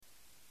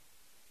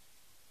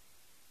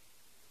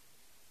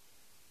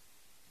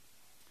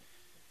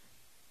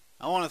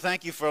I want to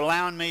thank you for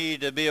allowing me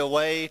to be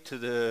away to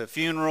the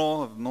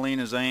funeral of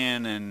Melina's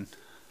Ann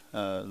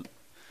and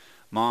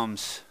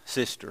Mom's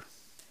sister.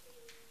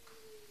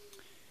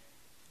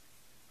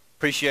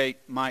 Appreciate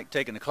Mike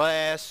taking the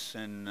class,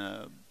 and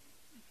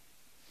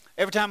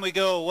every time we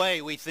go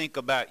away, we think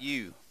about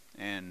you.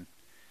 And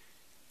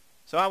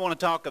so I want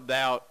to talk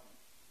about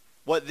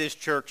what this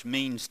church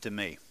means to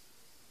me.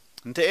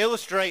 And to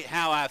illustrate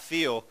how I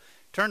feel,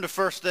 turn to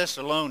 1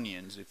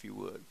 Thessalonians, if you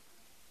would.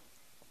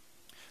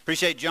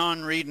 Appreciate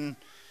John reading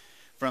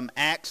from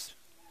Acts,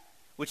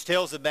 which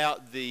tells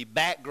about the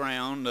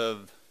background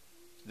of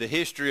the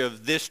history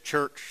of this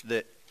church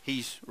that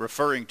he's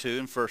referring to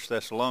in 1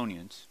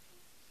 Thessalonians.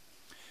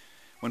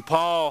 When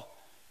Paul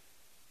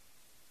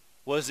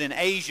was in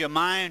Asia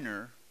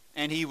Minor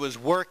and he was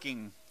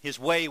working his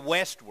way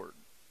westward,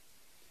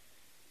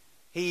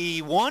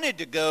 he wanted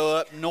to go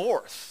up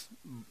north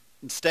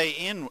and stay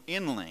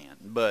inland,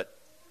 but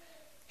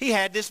he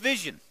had this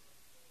vision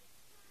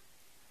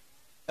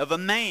of a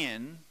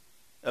man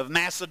of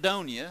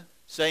Macedonia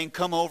saying,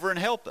 "Come over and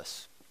help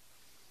us."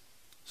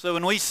 So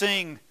when we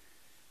sing,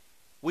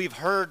 "We've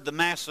heard the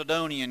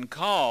Macedonian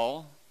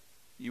call,"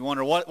 you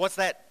wonder, what's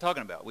that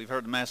talking about? We've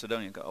heard the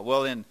Macedonian call.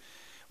 Well, then,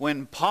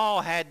 when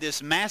Paul had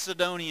this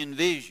Macedonian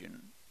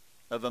vision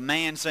of a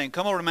man saying,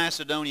 "Come over to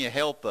Macedonia,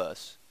 help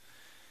us,"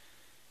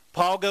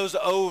 Paul goes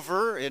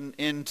over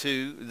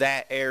into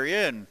that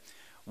area, and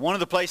one of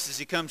the places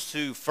he comes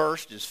to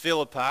first is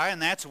Philippi,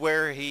 and that's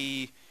where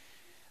he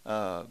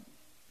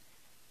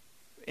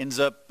ends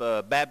up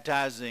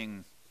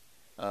baptizing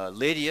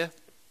Lydia,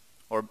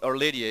 or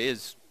Lydia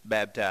is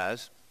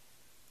baptized.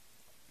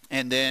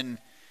 And then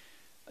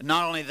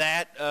not only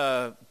that,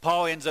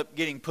 Paul ends up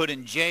getting put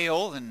in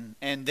jail, and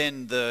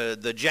then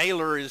the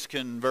jailer is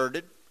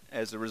converted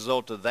as a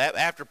result of that.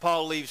 After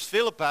Paul leaves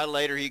Philippi,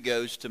 later he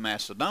goes to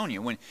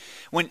Macedonia,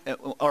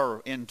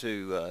 or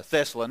into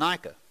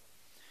Thessalonica.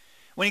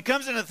 When he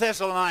comes into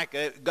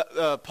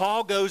Thessalonica,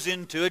 Paul goes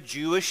into a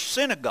Jewish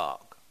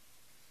synagogue.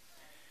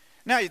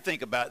 Now you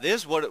think about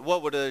this. What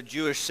would a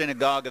Jewish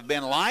synagogue have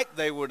been like?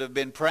 They would have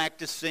been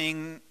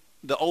practicing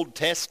the Old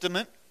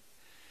Testament,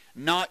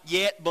 not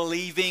yet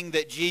believing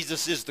that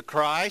Jesus is the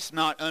Christ,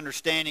 not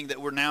understanding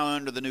that we're now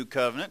under the new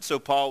covenant. So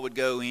Paul would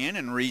go in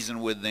and reason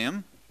with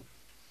them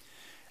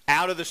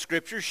out of the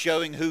Scriptures,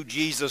 showing who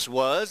Jesus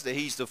was, that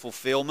he's the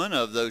fulfillment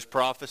of those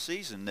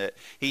prophecies, and that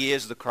he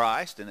is the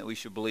Christ, and that we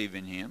should believe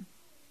in him.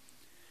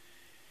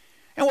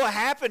 And what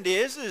happened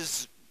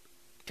is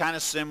kind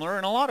of similar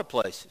in a lot of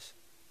places.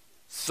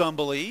 Some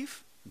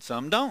believe and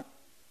some don't.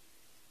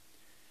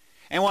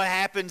 And what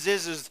happens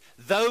is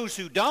those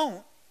who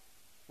don't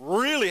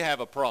really have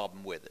a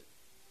problem with it.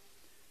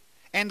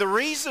 And the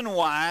reason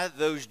why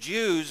those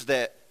Jews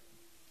that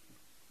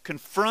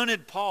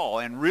confronted Paul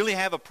and really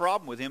have a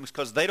problem with him is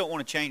because they don't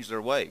want to change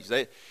their ways.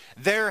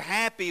 They're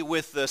happy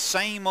with the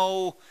same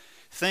old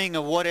thing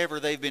of whatever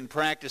they've been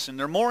practicing.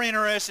 They're more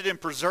interested in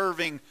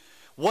preserving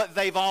what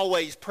they've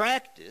always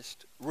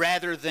practiced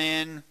rather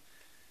than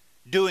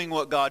doing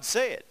what God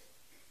said.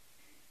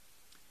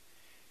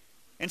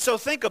 And so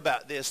think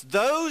about this.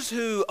 Those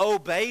who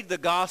obeyed the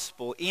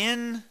gospel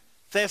in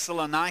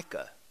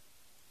Thessalonica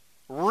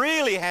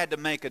really had to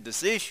make a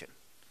decision.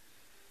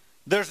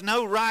 There's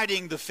no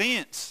riding the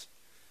fence,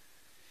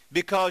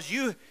 because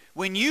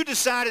when you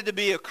decided to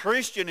be a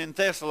Christian in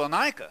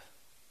Thessalonica,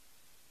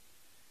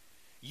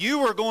 you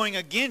were going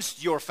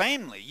against your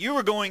family. You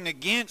were going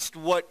against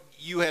what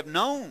you have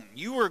known.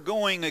 You're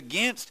going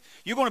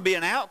to be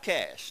an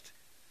outcast.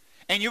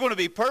 And you're going to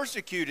be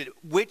persecuted,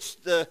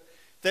 which the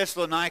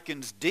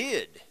Thessalonians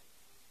did.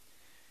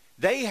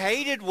 They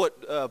hated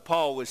what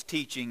Paul was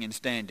teaching and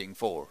standing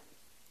for.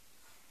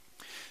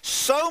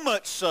 So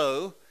much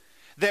so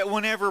that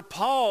whenever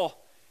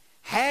Paul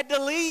had to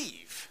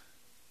leave,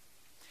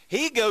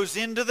 he goes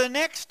into the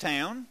next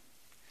town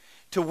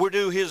to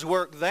do his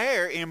work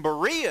there in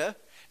Berea.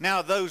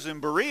 Now those in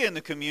Berea in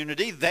the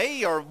community,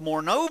 they are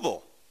more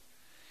noble.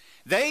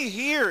 They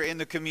hear in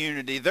the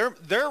community,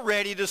 they're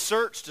ready to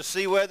search to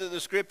see whether the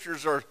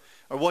Scriptures or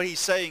what he's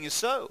saying is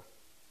so.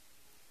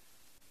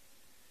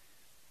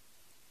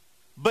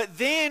 But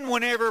then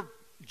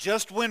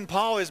just when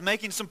Paul is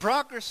making some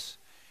progress,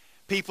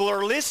 people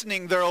are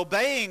listening, they're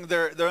obeying,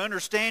 they're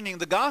understanding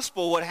the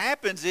gospel, what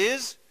happens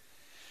is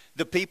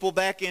the people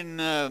back in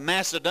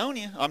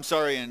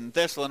in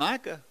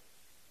Thessalonica,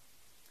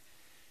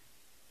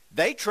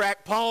 they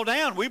track Paul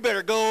down. We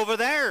better go over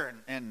there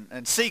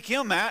and seek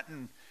him out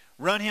and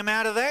run him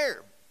out of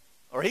there,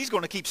 or he's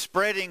going to keep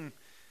spreading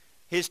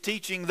his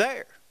teaching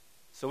there.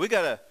 So we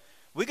got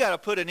to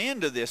put an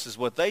end to this, is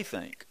what they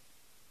think.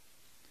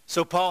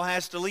 So Paul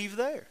has to leave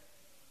there.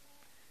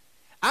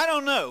 I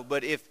don't know,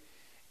 but if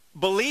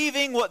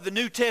believing what the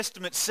New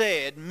Testament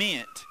said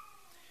meant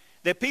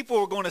that people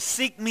were going to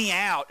seek me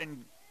out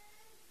and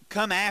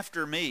come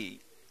after me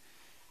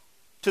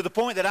to the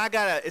point that I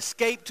got to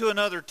escape to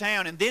another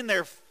town and then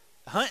they're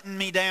hunting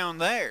me down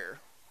there,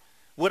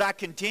 would I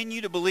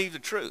continue to believe the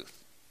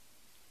truth?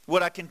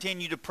 Would I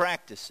continue to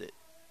practice it?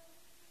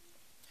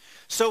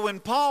 So when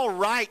Paul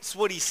writes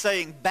what he's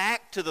saying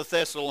back to the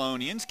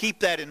Thessalonians,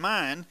 keep that in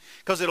mind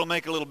because it'll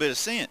make a little bit of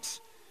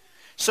sense.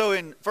 So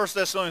in 1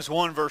 Thessalonians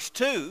 1 verse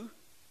 2,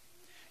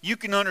 you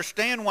can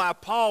understand why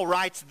Paul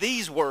writes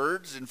these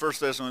words in 1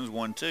 Thessalonians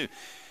 1, 2.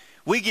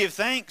 We give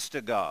thanks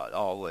to God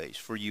always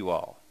for you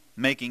all,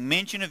 making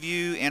mention of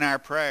you in our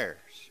prayers,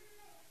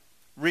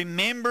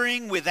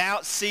 remembering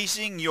without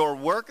ceasing your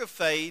work of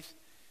faith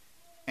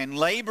and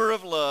labor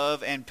of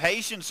love and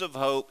patience of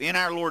hope in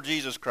our Lord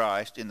Jesus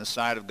Christ in the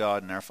sight of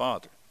God and our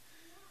Father.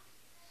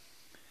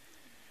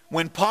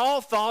 When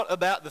Paul thought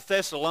about the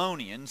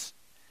Thessalonians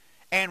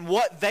and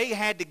what they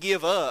had to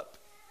give up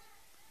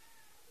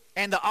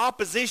and the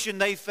opposition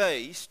they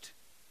faced,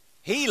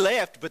 he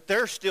left, but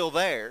they're still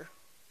there.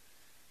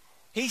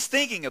 He's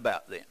thinking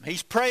about them.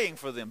 He's praying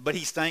for them, but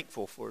he's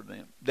thankful for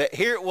them. That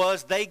here it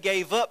was, they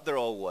gave up their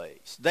old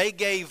ways. They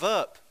gave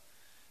up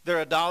their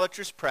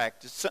idolatrous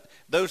practice.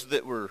 Those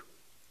that were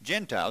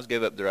Gentiles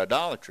gave up their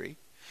idolatry,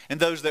 and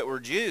those that were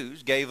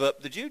Jews gave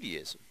up the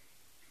Judaism.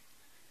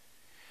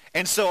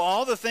 And so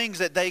all the things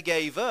that they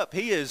gave up,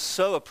 he is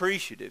so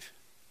appreciative.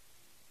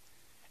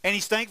 And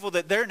he's thankful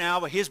that they're now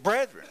his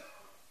brethren.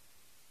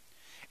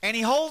 And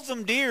he holds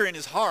them dear in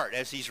his heart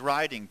as he's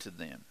writing to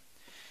them.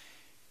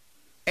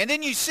 And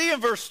then you see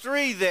in verse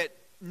 3 that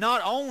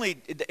not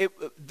only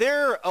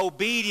their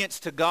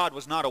obedience to God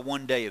was not a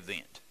one-day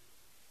event.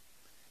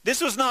 This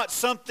was not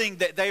something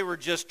that they were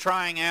just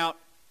trying out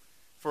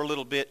for a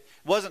little bit.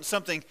 It wasn't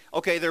something,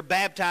 okay, they're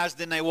baptized,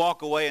 then they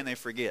walk away and they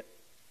forget.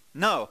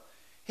 No.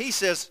 He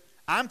says,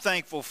 I'm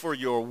thankful for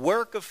your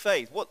work of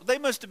faith. Well, they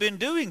must have been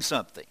doing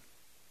something.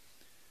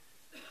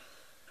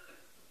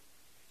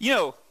 You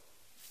know,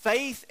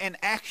 faith and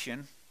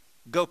action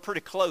go pretty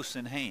close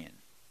in hand.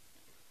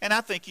 And I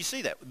think you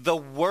see that. The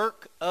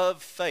work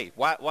of faith.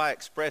 Why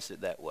express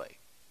it that way?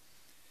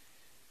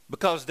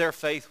 Because their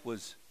faith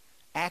was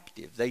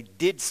active. They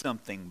did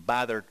something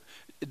by their...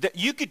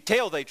 You could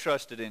tell they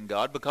trusted in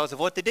God because of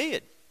what they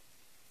did.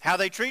 How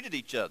they treated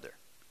each other.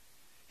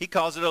 He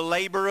calls it a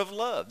labor of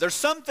love. There's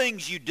some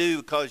things you do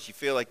because you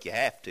feel like you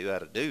have to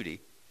out of duty.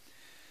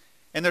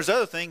 And there's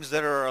other things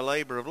that are a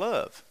labor of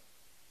love.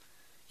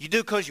 You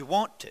do because you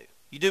want to.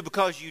 You do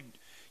because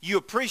you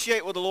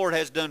appreciate what the Lord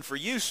has done for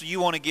you, so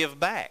you want to give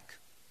back.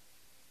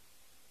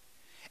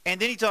 And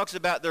then he talks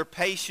about their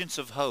patience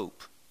of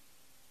hope.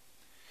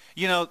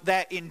 You know,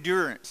 that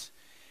endurance.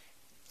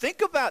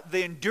 Think about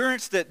the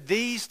endurance that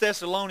these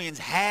Thessalonians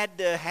had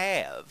to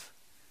have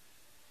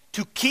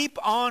to keep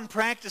on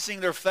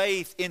practicing their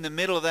faith in the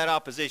middle of that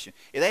opposition.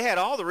 They had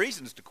all the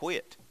reasons to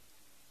quit.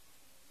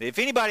 If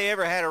anybody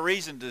ever had a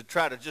reason to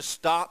try to just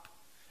stop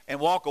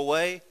and walk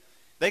away,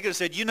 they could have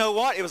said, you know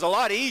what, it was a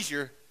lot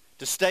easier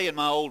to stay in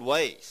my old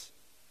ways.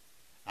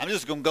 I'm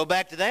just going to go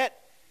back to that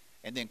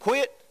and then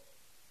quit.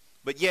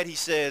 But yet he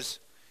says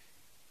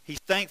he's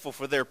thankful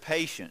for their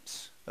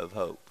patience of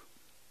hope.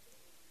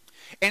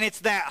 And it's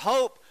that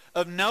hope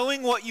of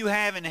knowing what you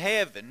have in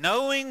heaven,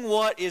 knowing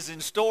what is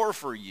in store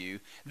for you,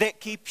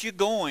 that keeps you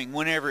going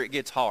whenever it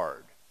gets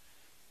hard.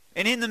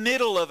 And in the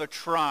middle of a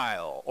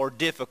trial or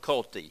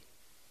difficulty,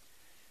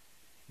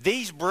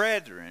 these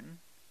brethren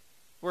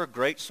were a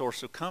great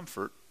source of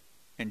comfort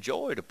and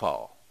joy to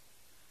Paul.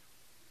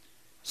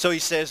 So he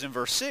says in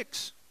verse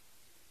 6,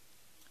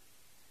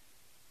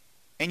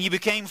 and you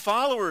became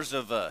followers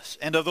of us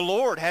and of the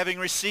Lord, having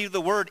received the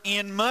word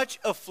in much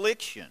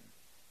affliction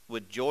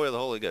with joy of the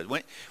Holy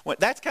Ghost.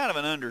 That's kind of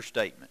an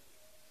understatement.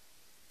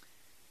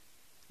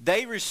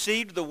 They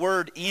received the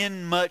word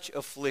in much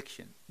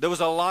affliction. There was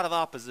a lot of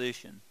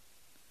opposition.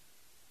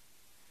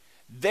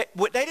 They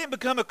didn't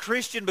become a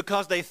Christian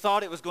because they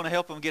thought it was going to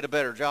help them get a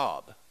better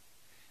job.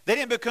 They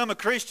didn't become a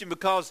Christian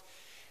because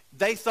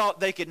they thought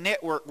they could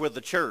network with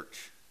the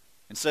church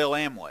and sell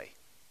Amway.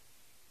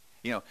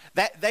 You know,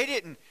 that they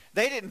didn't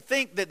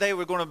think that they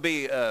were going to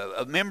be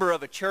a member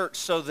of a church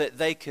so that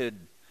they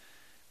could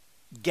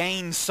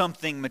gain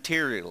something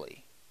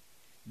materially.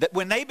 That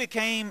when they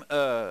became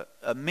a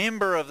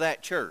member of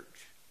that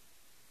church,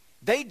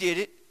 they did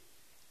it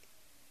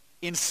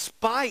in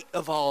spite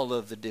of all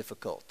of the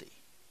difficulty.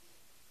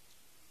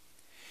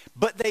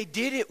 But they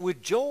did it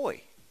with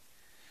joy.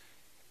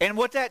 And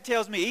what that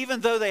tells me,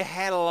 even though they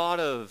had a lot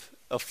of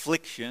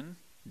affliction,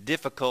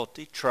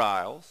 difficulty,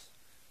 trials,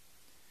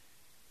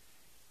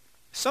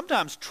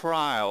 sometimes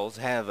trials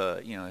have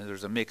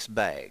there's a mixed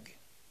bag.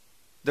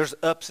 There's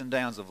ups and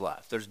downs of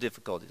life. There's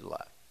difficulties of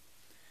life.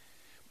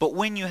 But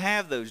when you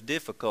have those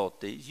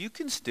difficulties, you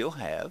can still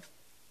have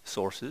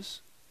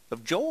sources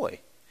of joy.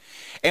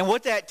 And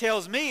what that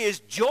tells me is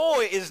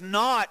joy is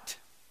not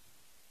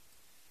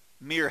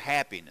mere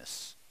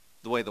happiness,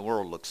 the way the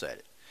world looks at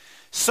it.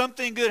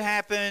 Something good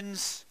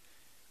happens,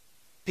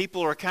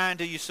 people are kind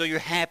to you, so you're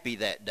happy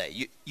that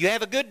day. You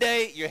have a good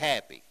day, you're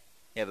happy.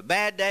 You have a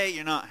bad day,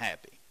 you're not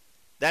happy.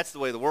 That's the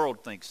way the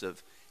world thinks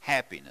of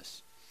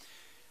happiness.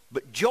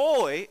 But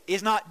joy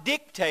is not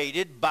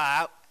dictated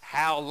by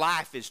how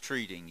life is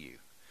treating you.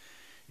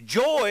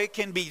 Joy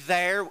can be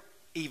there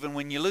even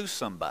when you lose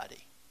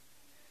somebody.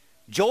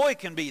 Joy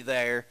can be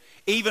there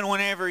even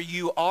whenever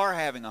you are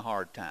having a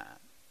hard time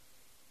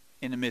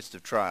in the midst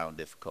of trial and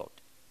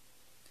difficulty.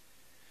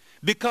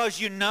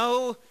 Because you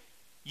know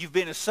you've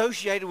been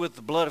associated with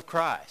the blood of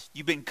Christ.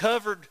 You've been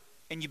covered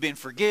and you've been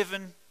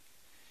forgiven.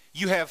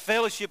 You have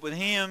fellowship with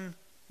Him.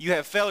 You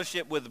have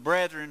fellowship with the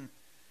brethren.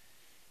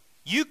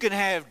 You can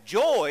have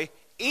joy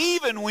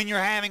even when you're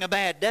having a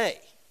bad day.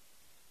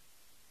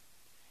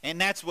 And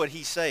that's what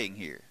he's saying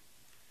here.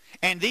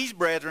 And these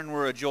brethren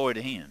were a joy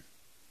to him.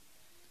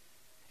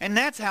 And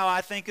that's how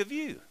I think of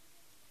you.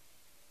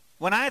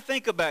 When I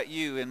think about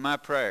you in my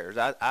prayers,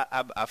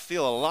 I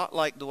feel a lot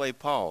like the way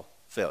Paul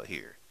felt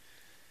here.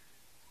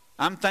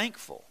 I'm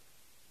thankful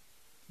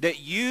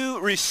that you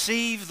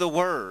receive the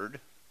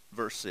word,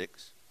 verse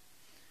 6.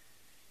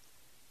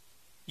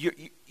 You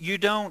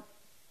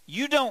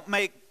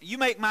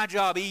make my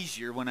job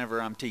easier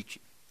whenever I'm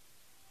teaching.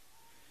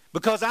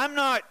 Because I'm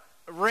not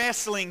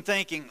wrestling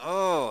thinking,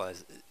 oh,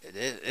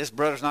 this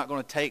brother's not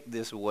going to take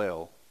this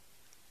well.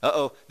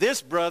 Uh-oh,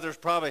 this brother's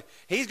probably,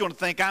 he's going to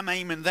think I'm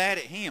aiming that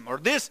at him. Or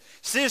this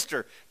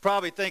sister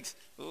probably thinks,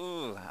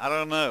 oh, I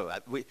don't know.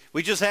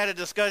 We just had a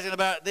discussion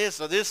about this,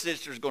 so this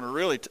sister's going to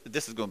really,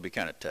 this is going to be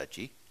kind of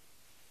touchy.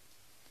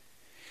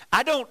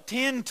 I don't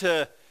tend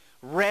to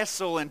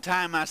wrestle and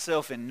tie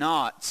myself in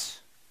knots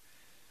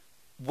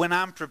when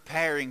I'm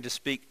preparing to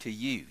speak to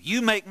you.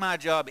 You make my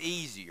job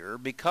easier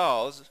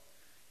because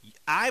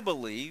I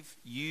believe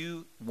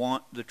you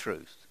want the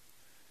truth.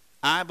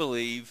 I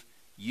believe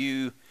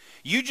you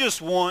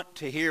just want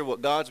to hear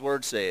what God's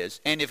Word says.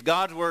 And if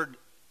God's Word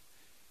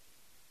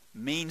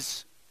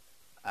means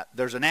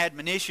there's an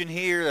admonition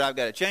here that I've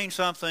got to change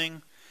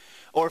something,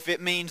 or if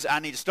it means I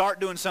need to start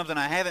doing something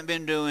I haven't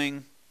been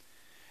doing,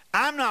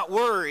 I'm not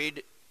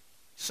worried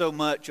so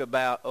much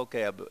about,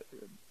 okay, I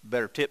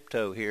better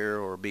tiptoe here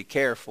or be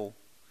careful.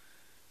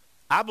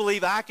 I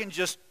believe I can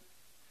just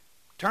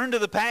turn to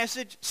the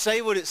passage,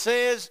 say what it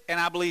says, and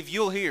I believe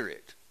you'll hear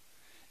it.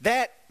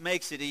 That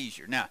makes it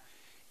easier. Now,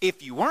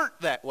 if you weren't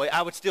that way,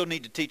 I would still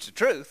need to teach the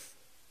truth.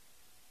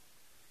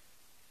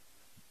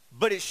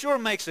 But it sure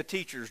makes a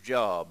teacher's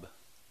job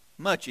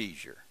much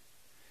easier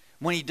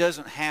when he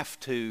doesn't have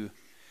to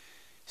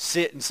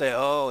sit and say,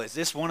 oh, is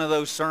this one of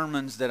those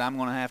sermons that I'm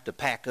going to have to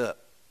pack up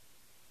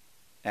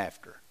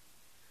after?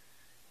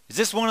 Is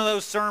this one of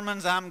those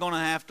sermons I'm going to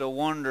have to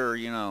wonder,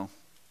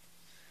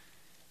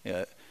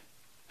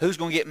 who's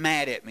going to get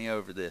mad at me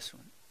over this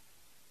one?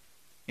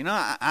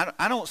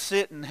 I don't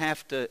sit and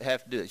have to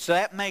do it. So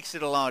that makes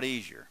it a lot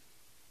easier.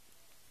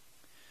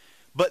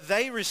 But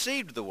they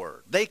received the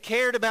word. They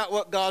cared about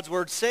what God's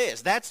word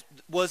says. That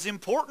was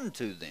important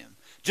to them.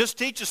 Just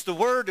teach us the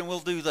word and we'll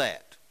do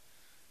that.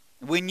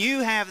 When you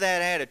have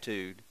that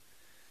attitude,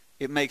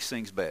 it makes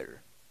things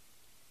better.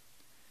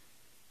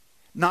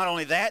 Not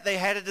only that, they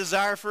had a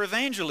desire for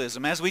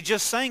evangelism, as we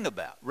just sang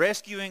about,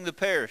 rescuing the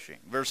perishing.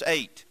 Verse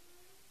 8.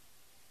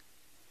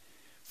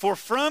 For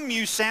from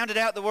you sounded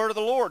out the word of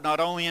the Lord,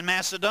 not only in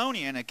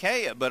Macedonia and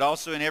Achaia, but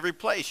also in every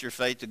place your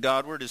faith to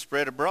Godward is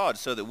spread abroad,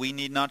 so that we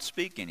need not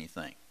speak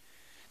anything.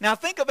 Now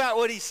think about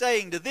what he's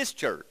saying to this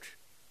church.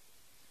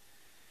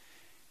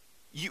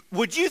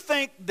 Would you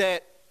think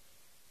that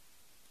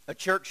a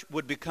church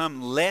would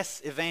become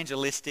less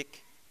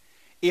evangelistic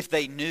if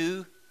they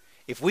knew,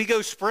 if we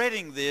go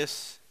spreading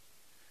this,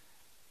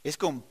 it's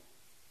going to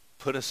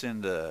put us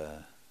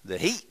into the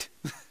heat?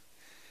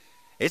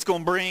 It's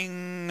going to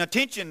bring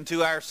attention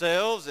to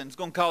ourselves, and it's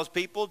going to cause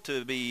people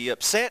to be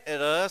upset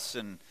at us,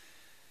 and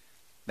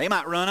they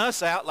might run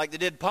us out like they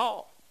did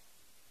Paul.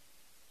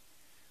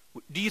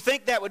 Do you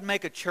think that would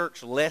make a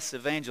church less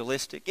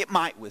evangelistic? It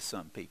might with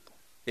some people.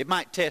 It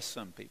might test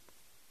some people.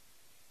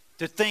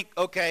 To think,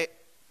 okay,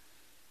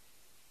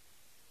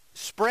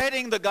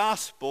 spreading the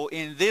gospel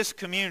in this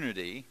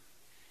community,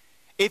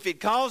 if it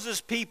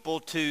causes people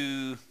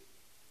to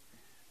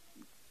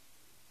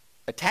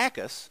attack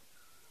us,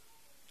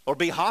 or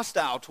be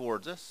hostile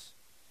towards us,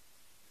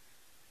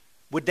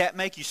 would that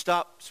make you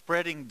stop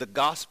spreading the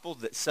gospel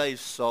that saves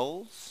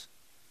souls?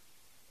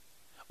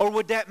 Or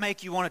would that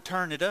make you want to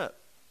turn it up?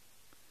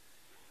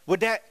 Would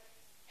that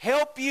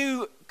help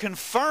you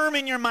confirm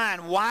in your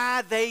mind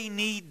why they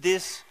need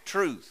this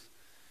truth?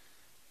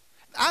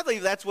 I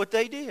believe that's what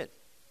they did.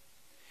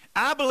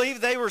 I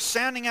believe they were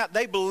sounding out.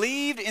 They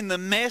believed in the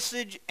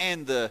message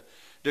and the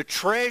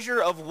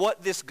treasure of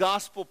what this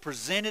gospel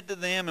presented to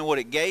them and what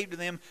it gave to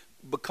them,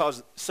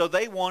 so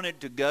they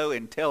wanted to go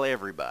and tell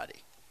everybody.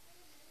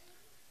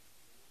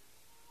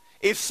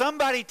 If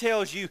somebody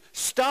tells you,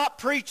 stop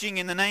preaching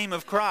in the name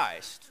of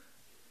Christ,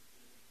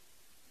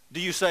 do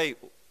you say,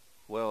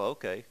 well,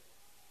 okay.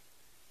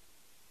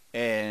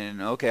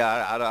 And okay,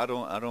 I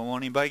don't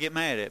want anybody to get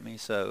mad at me,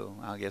 so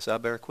I guess I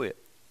better quit.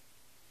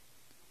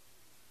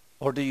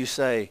 Or do you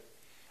say,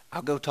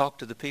 I'll go talk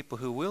to the people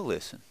who will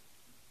listen?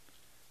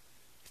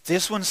 If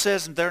this one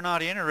says they're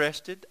not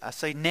interested, I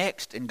say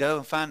next and go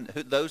and find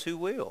those who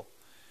will.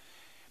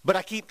 But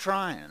I keep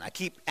trying, I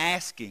keep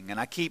asking, and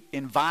I keep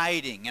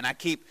inviting, and I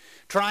keep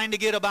trying to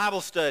get a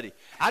Bible study.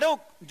 I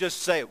don't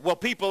just say, well,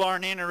 people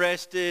aren't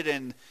interested,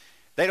 and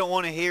They don't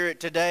want to hear it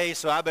today,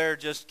 so I better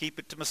just keep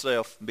it to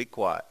myself and be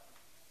quiet.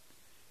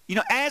 You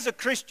know, as a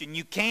Christian,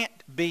 you can't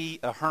be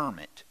a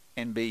hermit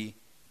and be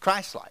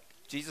Christ-like.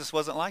 Jesus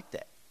wasn't like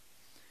that.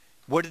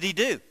 What did he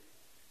do?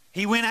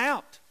 He went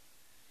out.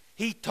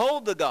 He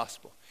told the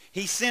gospel.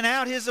 He sent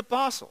out his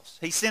apostles.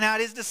 He sent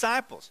out his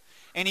disciples.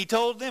 And he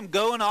told them,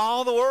 go into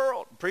all the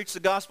world and preach the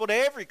gospel to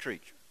every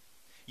creature.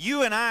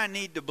 You and I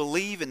need to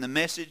believe in the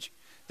message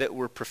that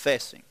we're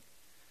professing.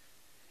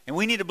 And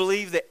we need to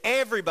believe that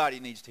everybody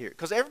needs to hear it,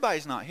 because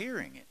everybody's not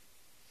hearing it.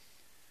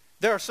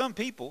 There are some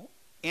people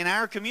in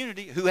our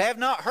community who have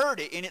not heard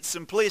it in its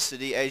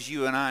simplicity as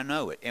you and I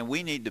know it. And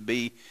we need to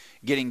be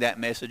getting that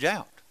message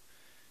out.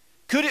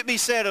 Could it be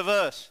said of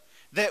us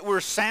that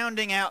we're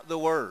sounding out the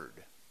word?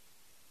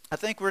 I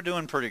think we're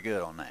doing pretty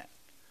good on that.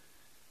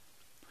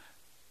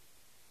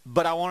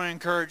 But I want to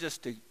encourage us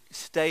to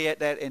stay at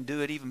that and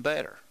do it even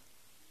better.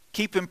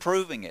 Keep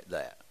improving at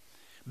that.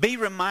 Be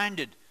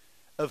reminded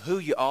of who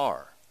you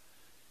are.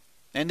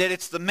 And that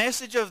it's the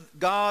message of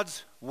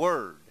God's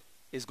word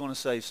is going to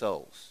save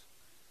souls.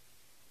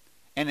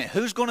 And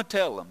who's going to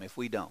tell them if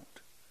we don't?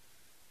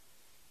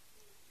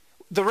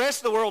 The rest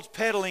of the world's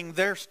peddling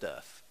their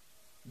stuff.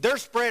 They're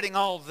spreading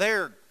all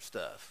their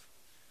stuff.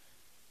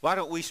 Why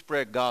don't we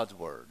spread God's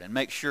word and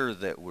make sure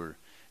that we're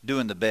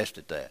doing the best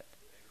at that?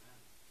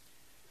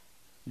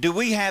 Do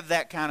we have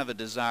that kind of a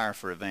desire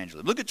for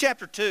evangelism? Look at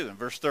chapter 2 and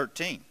verse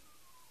 13.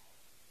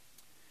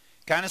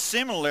 Kind of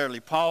similarly,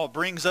 Paul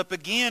brings up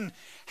again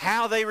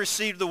how they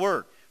received the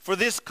word. For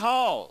this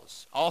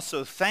cause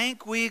also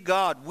thank we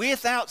God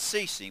without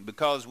ceasing,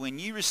 because when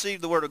ye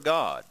received the word of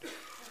God,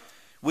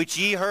 which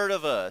ye heard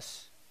of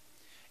us,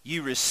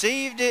 you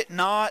received it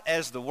not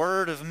as the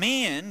word of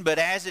men, but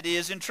as it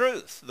is in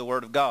truth, the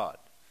word of God,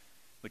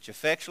 which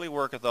effectually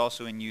worketh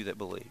also in you that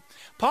believe.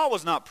 Paul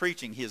was not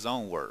preaching his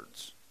own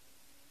words.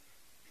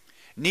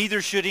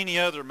 Neither should any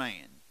other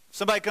man.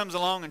 Somebody comes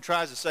along and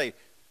tries to say,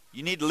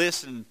 you need to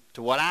listen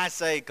to what I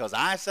say because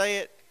I say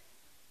it.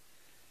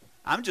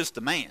 I'm just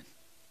a man.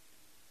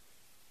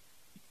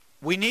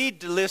 We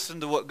need to listen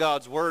to what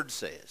God's word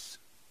says.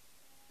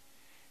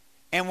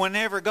 And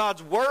whenever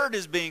God's word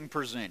is being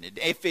presented,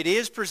 if it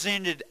is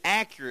presented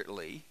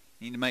accurately,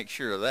 you need to make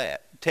sure of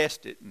that.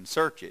 Test it and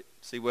search it,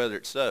 see whether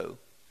it's so.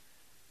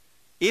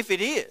 If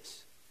it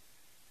is,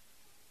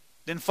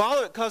 then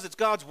follow it because it's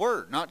God's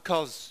word, not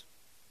because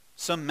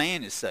some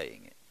man is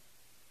saying it.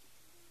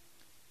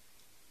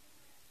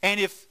 And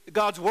if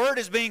God's word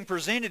is being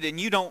presented and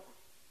you don't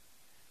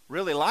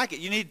really like it,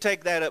 you need to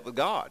take that up with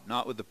God,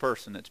 not with the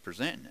person that's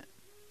presenting it.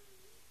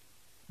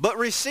 But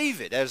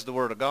receive it as the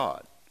word of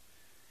God.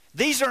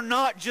 These are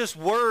not just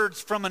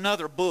words from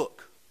another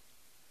book.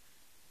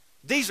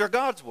 These are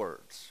God's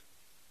words.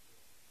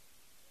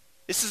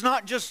 This is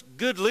not just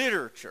good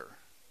literature.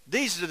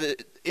 These are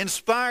the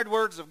inspired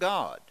words of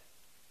God.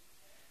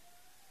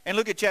 And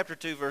look at chapter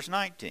 2, verse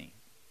 19.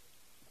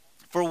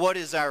 For what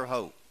is our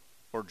hope,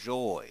 or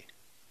joy,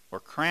 or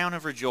crown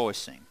of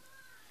rejoicing?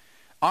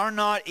 Are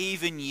not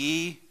even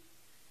ye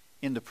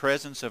in the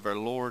presence of our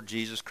Lord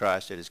Jesus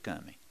Christ at his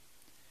coming?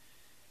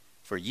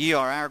 For ye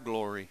are our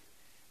glory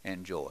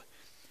and joy.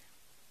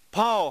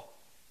 Paul,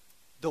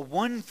 the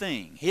one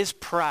thing, his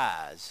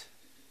prize,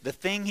 the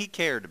thing he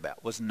cared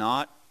about was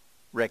not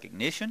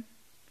recognition.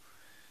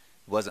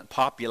 It wasn't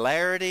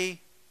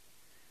popularity.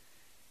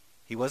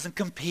 He wasn't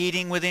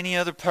competing with any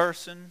other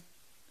person.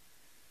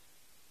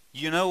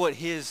 You know what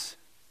his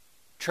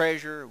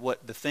treasure,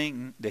 what the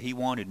thing that he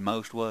wanted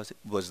most was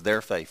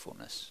their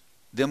faithfulness.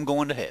 Them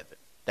going to heaven.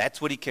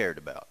 That's what he cared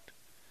about.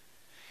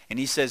 And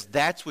he says,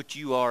 that's what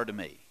you are to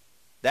me.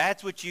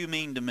 That's what you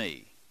mean to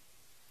me.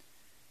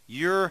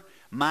 You're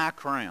my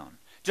crown.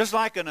 Just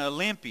like an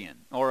Olympian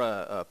or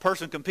a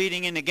person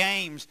competing in the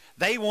games,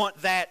 they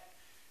want that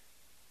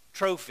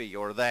trophy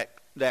or that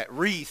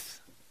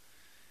wreath.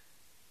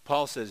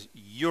 Paul says,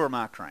 you're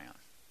my crown.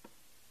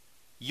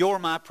 You're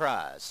my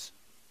prize.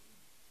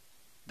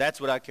 That's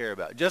what I care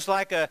about. Just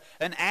like an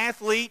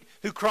athlete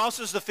who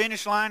crosses the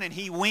finish line and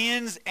he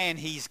wins and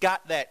he's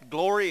got that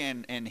glory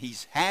and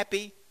he's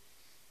happy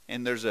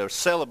and there's a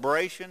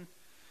celebration.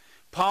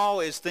 Paul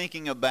is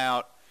thinking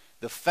about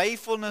the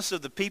faithfulness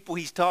of the people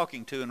he's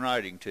talking to and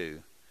writing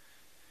to.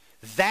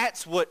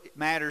 That's what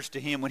matters to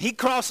him. When he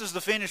crosses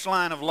the finish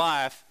line of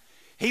life,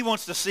 he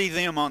wants to see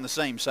them on the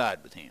same side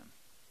with him.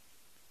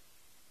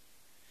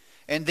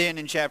 And then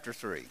in chapter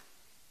 3,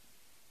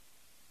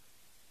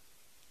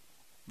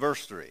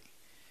 verse 3,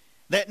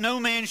 that no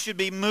man should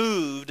be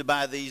moved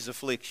by these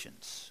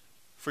afflictions,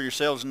 for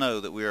yourselves know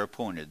that we are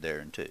appointed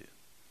thereunto.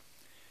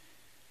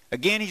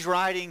 Again, he's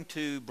writing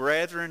to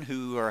brethren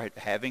who are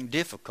having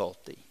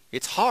difficulty.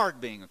 It's hard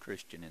being a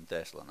Christian in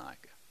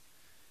Thessalonica.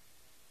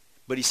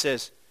 But he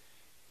says,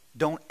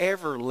 don't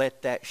ever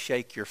let that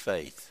shake your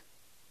faith.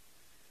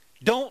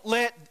 Don't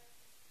let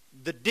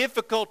the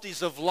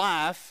difficulties of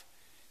life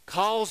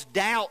cause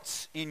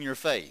doubts in your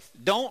faith.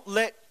 Don't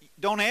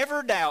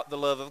ever doubt the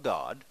love of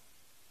God.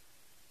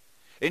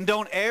 And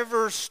don't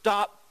ever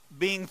stop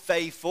being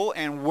faithful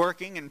and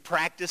working and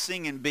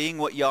practicing and being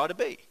what you ought to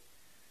be.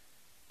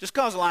 Just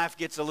because life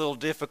gets a little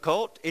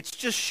difficult, it's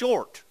just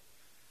short.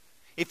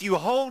 If you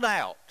hold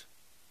out,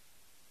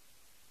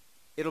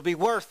 it'll be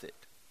worth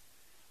it.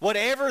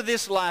 Whatever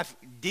this life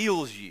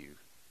deals you,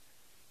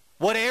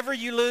 whatever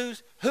you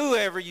lose,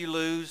 whoever you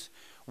lose,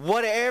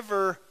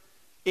 whatever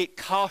it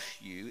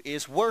costs you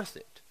is worth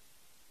it.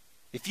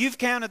 If you've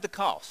counted the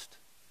cost,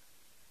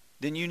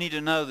 then you need to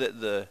know that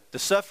the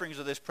sufferings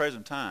of this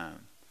present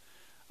time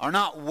are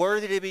not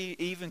worthy to be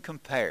even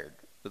compared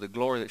with the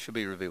glory that shall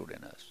be revealed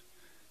in us.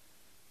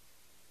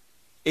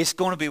 It's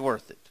going to be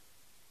worth it.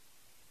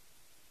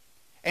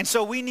 And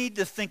so we need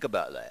to think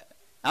about that.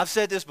 I've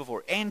said this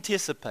before,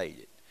 anticipate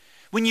it.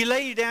 When you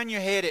lay down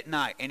your head at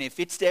night, and if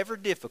it's ever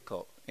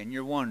difficult and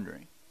you're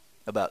wondering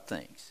about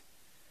things,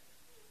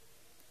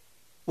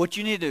 what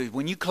you need to do is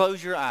when you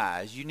close your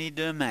eyes, you need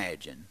to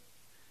imagine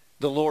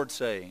the Lord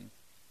saying,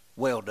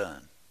 "Well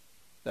done,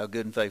 thou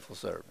good and faithful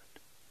servant."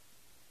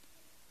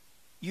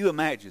 You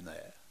imagine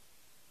that.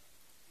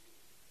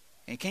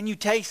 And can you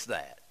taste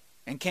that?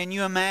 And can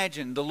you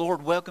imagine the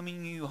Lord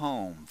welcoming you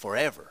home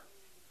forever?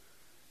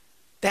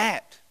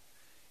 That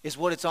is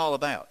what it's all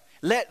about.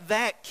 Let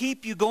that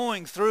keep you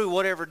going through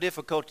whatever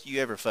difficulty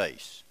you ever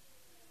face.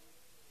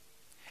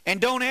 And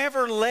don't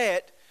ever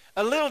let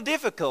a little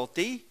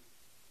difficulty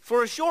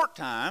for a short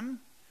time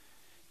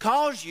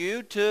cause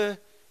you to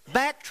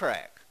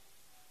backtrack.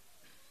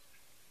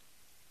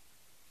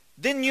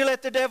 Then you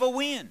let the devil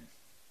win.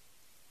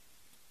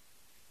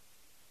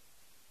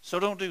 So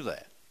don't do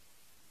that.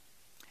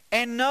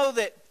 And know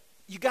that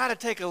you got to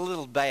take a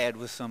little bad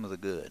with some of the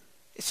good.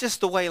 It's just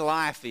the way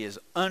life is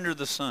under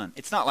the sun.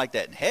 It's not like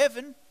that in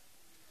heaven.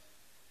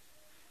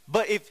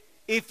 But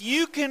if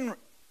you can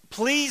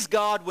please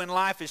God when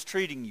life is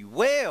treating you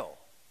well,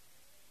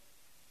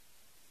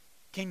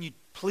 can you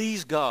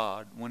please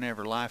God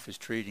whenever life is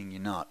treating you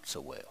not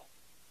so well?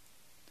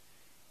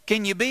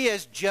 Can you be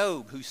as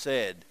Job, who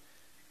said,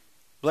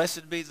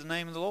 "Blessed be the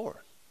name of the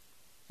Lord.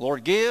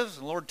 Lord gives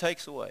and Lord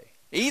takes away.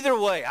 Either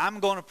way, I'm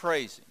going to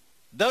praise him.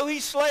 Though he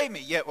slay me,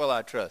 yet will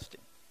I trust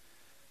him."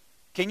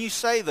 Can you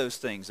say those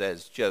things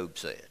as Job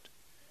said?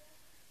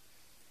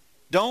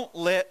 Don't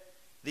let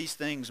these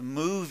things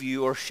move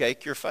you or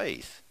shake your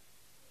faith.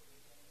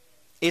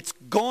 It's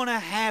going to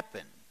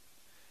happen.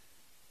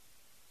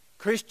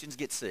 Christians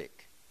get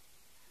sick.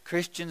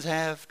 Christians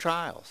have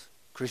trials.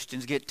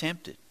 Christians get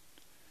tempted.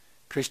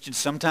 Christians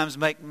sometimes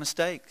make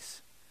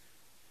mistakes.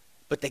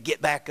 But they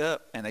get back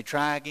up and they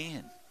try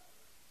again.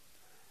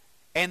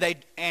 And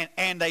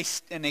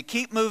they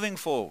keep moving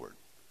forward.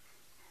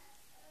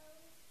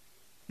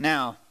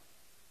 Now,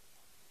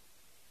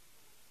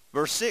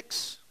 verse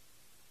 6.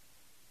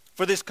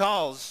 For this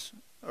cause,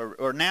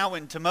 or now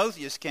when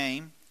Timotheus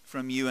came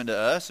from you unto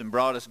us and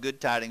brought us good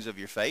tidings of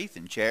your faith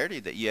and charity,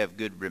 that you have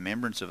good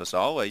remembrance of us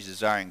always,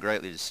 desiring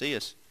greatly to see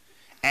us,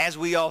 as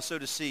we also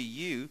to see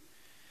you.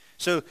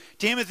 So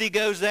Timothy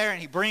goes there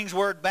and he brings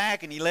word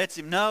back and he lets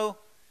him know.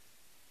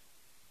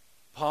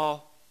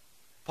 Paul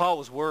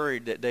was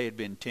worried that they had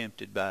been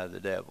tempted by the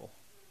devil.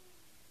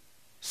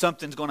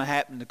 Something's going to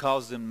happen to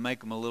cause them to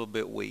make them a little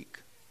bit weak.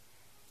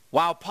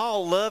 While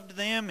Paul loved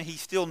them, he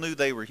still knew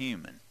they were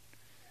human.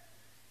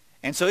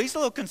 And so he's a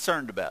little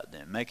concerned about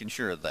them, making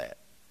sure of that.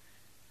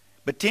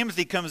 But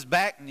Timothy comes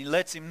back and he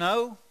lets him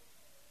know,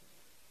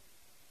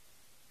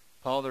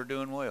 Paul, they're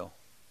doing well.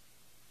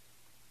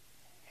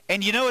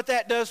 And you know what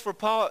that does for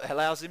Paul? It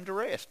allows him to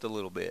rest a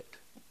little bit.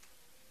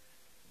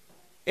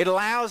 It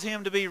allows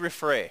him to be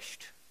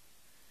refreshed,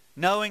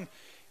 knowing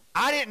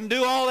I didn't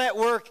do all that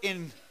work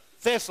in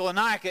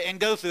Thessalonica and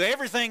go through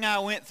everything I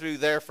went through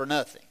there for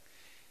nothing.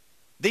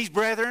 These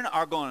brethren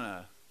are going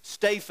to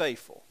stay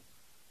faithful.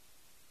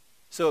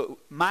 So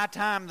my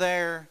time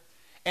there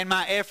and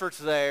my efforts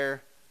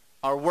there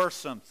are worth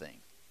something.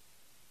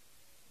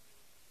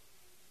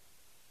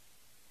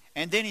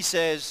 And then he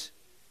says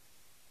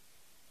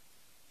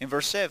in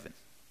verse 7,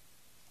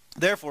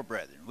 Therefore,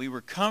 brethren, we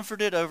were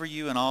comforted over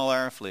you in all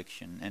our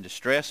affliction and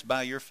distress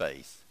by your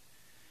faith.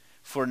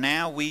 For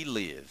now we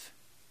live,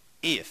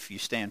 if you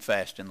stand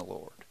fast in the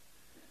Lord.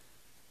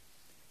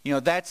 You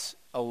know, that's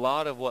a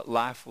lot of what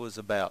life was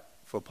about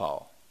for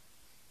Paul.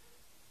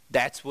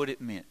 That's what it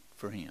meant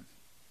for him.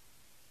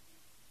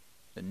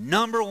 The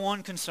number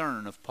one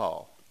concern of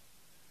Paul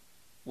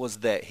was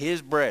that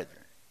his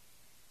brethren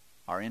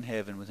are in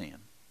heaven with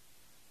him.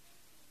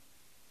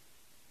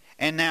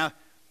 And now,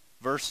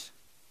 verse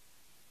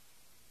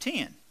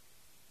 10.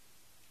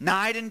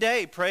 Night and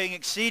day praying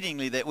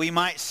exceedingly that we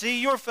might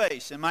see your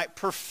face and might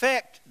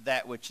perfect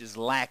that which is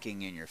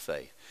lacking in your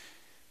faith.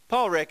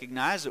 Paul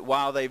recognized that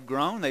while they've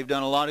grown, they've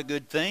done a lot of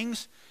good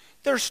things,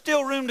 there's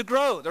still room to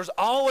grow. There's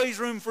always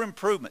room for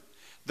improvement.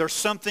 There's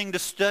something to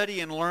study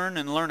and learn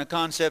a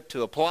concept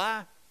to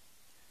apply.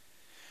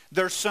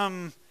 There's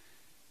some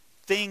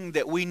thing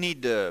that we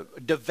need to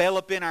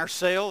develop in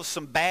ourselves,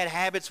 some bad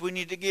habits we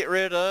need to get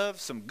rid of,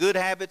 some good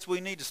habits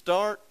we need to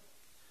start,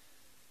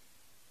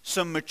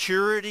 some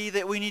maturity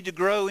that we need to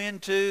grow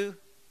into,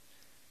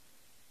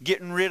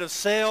 getting rid of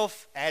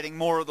self, adding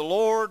more of the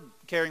Lord,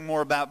 caring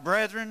more about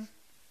brethren.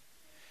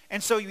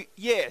 And so,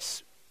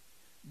 yes,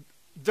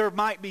 there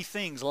might be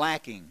things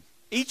lacking.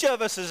 Each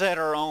of us is at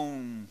our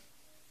own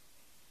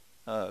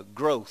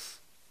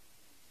growth.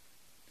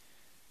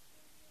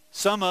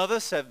 Some of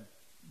us have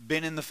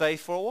been in the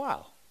faith for a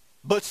while,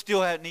 but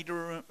still need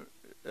to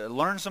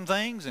learn some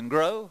things and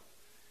grow.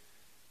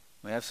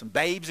 We have some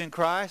babes in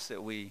Christ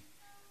that we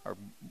are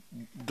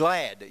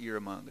glad that you're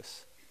among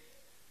us.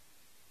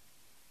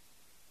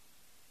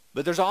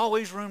 But there's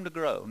always room to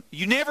grow.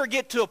 You never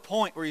get to a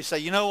point where you say,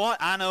 you know what,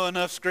 I know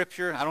enough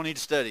Scripture, I don't need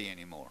to study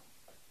anymore.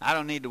 I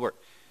don't need to work.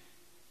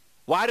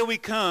 Why do we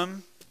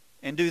come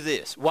and do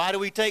this? Why do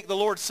we take the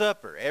Lord's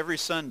Supper every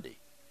Sunday?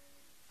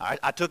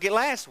 I took it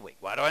last week.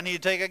 Why do I need to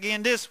take it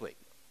again this week?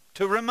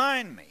 To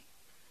remind me.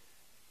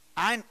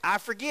 I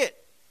forget.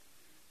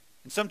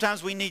 And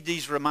sometimes we need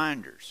these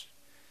reminders.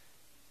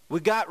 We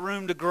got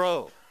room to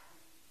grow.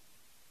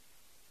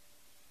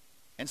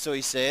 And so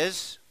he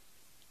says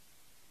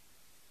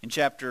in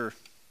chapter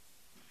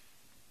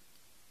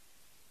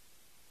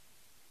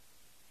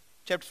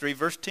 3,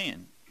 verse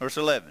 10, verse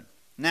 11.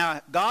 Now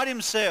God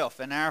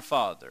himself and our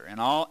Father and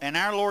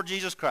our Lord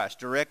Jesus Christ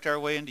direct our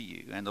way unto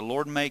you, and the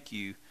Lord make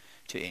you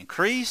to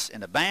increase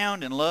and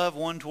abound in love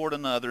one toward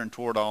another and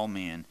toward all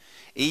men,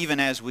 even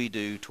as we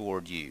do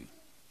toward you.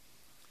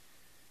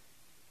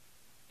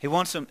 He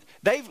wants them,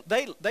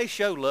 they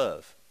show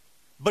love,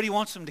 but he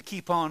wants them to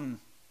keep on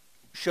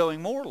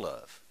showing more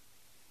love.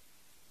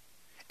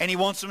 And he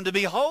wants them to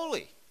be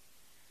holy,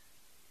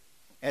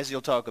 as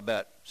he'll talk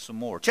about some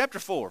more. Chapter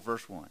 4,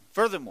 verse 1.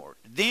 Furthermore,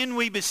 then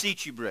we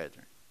beseech you,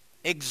 brethren,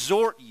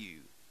 exhort you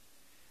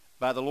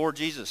by the Lord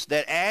Jesus,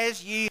 that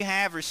as ye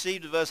have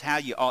received of us how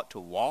ye ought to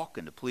walk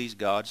and to please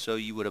God, so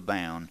you would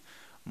abound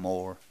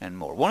more and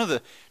more. One of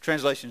the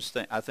translations,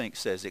 I think,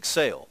 says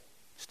excel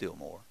still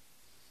more.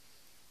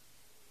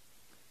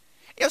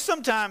 You know,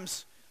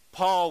 sometimes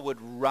Paul would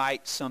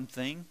write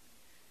something,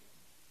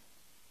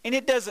 and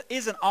it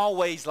isn't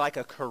always like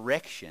a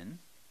correction.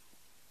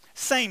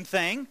 Same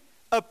thing,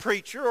 a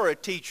preacher or a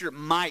teacher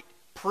might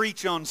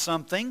preach on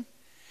something,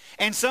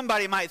 and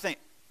somebody might think,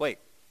 wait,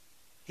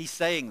 he's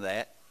saying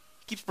that.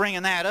 He keeps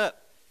bringing that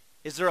up.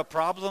 Is there a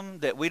problem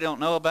that we don't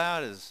know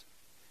about? Is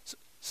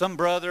some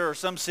brother or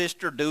some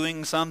sister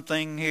doing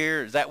something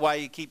here? Is that why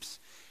he keeps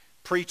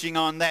preaching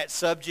on that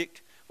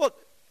subject? Well,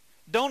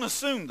 don't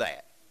assume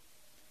that.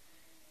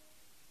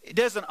 It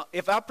doesn't.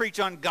 If I preach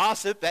on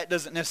gossip, that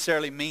doesn't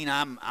necessarily mean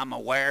I'm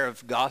aware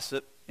of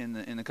gossip in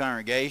the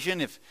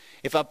congregation.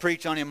 If I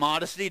preach on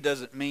immodesty, it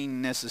doesn't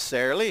mean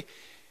necessarily.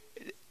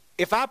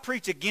 If I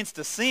preach against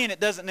a sin, it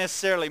doesn't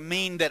necessarily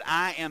mean that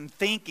I am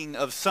thinking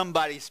of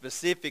somebody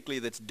specifically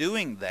that's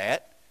doing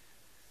that.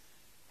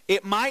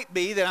 It might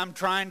be that I'm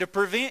trying to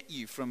prevent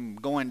you from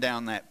going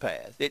down that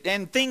path.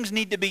 And things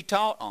need to be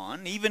taught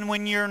on, even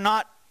when you're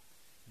not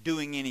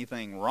doing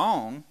anything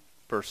wrong,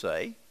 per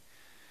se.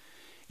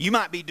 You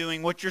might be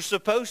doing what you're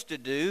supposed to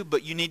do,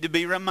 but you need to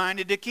be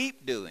reminded to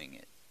keep doing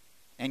it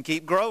and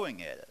keep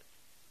growing at it.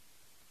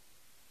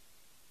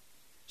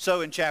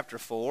 So in chapter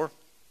 4,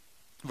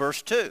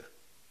 verse 2,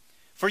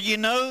 for you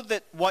know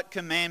that what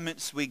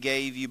commandments we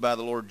gave you by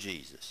the Lord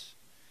Jesus.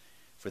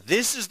 For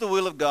this is the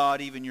will of God,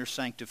 even your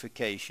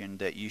sanctification,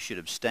 that you should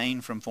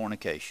abstain from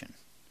fornication,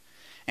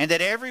 and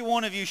that every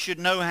one of you should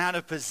know how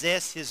to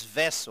possess his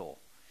vessel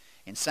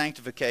in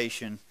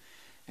sanctification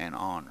and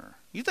honor.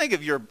 You think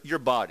of your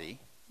body.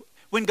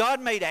 When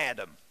God made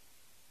Adam,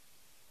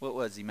 what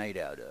was he made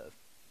out of?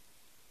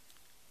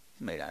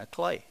 He's made out of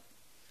clay.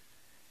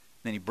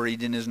 Then he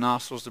breathed in his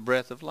nostrils the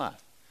breath of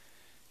life.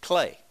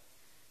 Clay.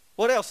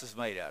 What else is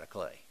made out of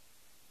clay?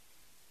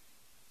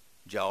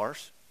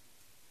 Jars,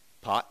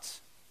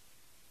 pots,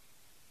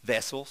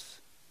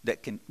 vessels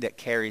that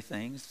carry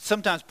things.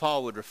 Sometimes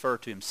Paul would refer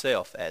to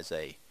himself as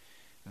a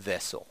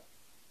vessel.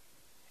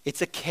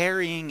 It's a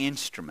carrying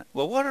instrument.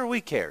 Well, what are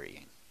we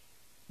carrying?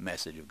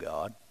 Message of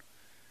God.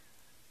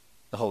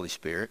 The Holy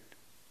Spirit.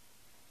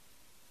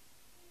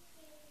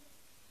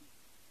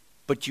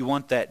 But you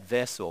want that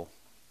vessel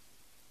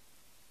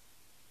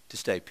to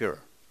stay pure.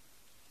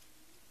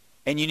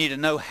 And you need to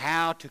know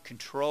how to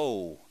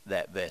control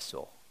that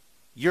vessel.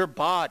 Your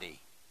body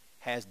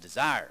has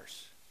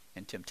desires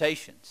and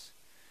temptations.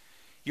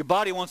 Your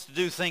body wants to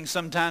do things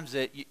sometimes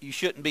that you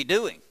shouldn't be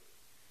doing.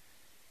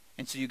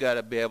 And so you got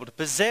to be able to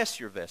possess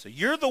your vessel.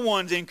 You're the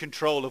ones in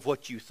control of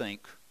what you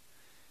think,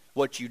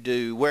 what you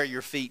do, where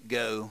your feet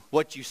go,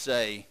 what you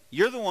say.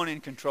 You're the one in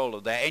control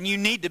of that. And you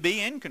need to be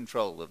in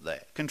control of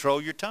that.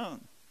 Control your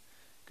tongue.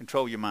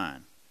 Control your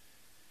mind.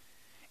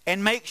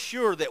 And make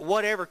sure that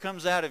whatever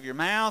comes out of your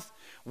mouth,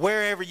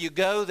 wherever you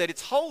go, that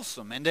it's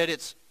wholesome and that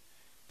it's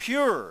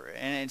pure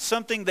and it's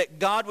something that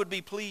God would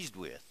be pleased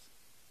with.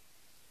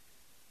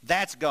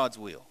 That's God's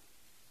will.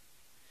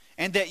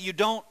 And that you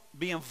don't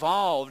be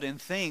involved in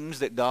things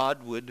that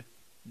God would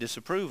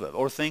disapprove of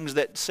or things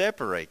that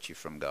separate you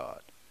from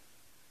God.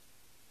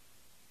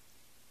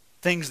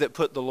 Things that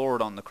put the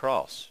Lord on the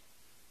cross.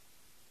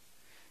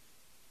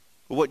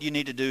 Well, what you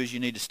need to do is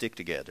you need to stick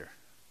together.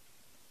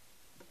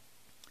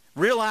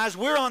 Realize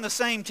we're on the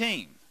same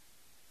team.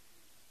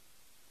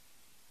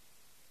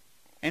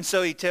 And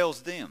so he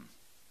tells them,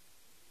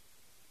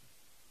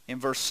 in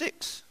verse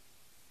 6,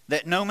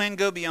 that no man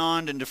go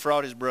beyond and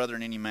defraud his brother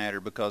in any matter,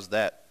 because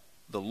that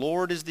the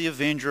Lord is the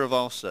avenger of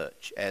all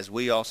such, as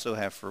we also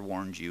have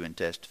forewarned you and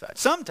testified.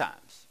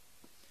 Sometimes,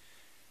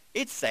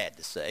 it's sad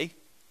to say,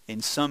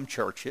 in some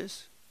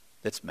churches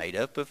that's made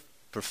up of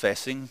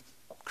professing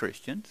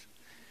Christians,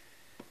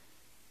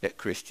 that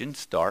Christians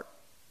start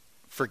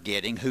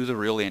forgetting who the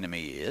real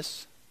enemy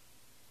is,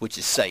 which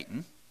is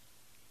Satan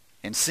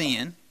and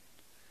sin,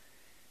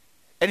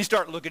 and they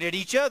start looking at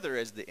each other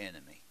as the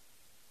enemy.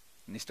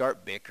 And they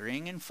start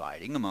bickering and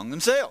fighting among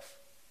themselves.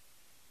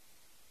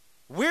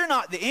 We're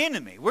not the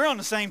enemy. We're on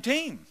the same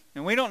team.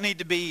 And we don't need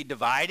to be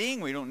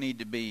dividing. We don't need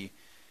to be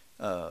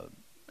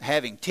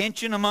having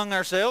tension among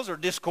ourselves or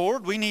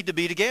discord. We need to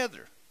be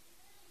together.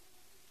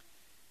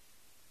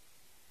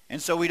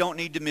 And so we don't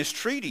need to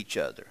mistreat each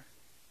other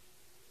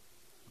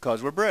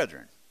because we're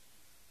brethren.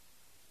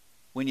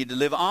 We need to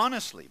live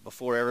honestly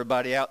before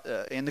everybody out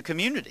in the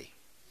community.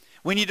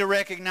 We need to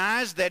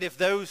recognize that if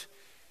those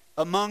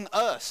among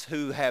us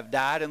who have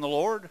died in the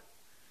Lord,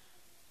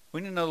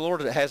 we need to know the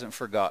Lord hasn't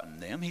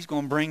forgotten them. He's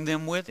going to bring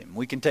them with him.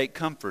 We can take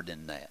comfort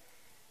in that.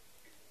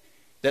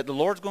 That the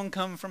Lord's going to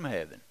come from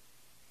heaven.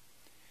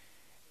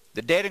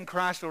 The dead in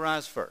Christ will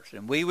rise first,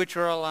 and we which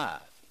are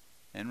alive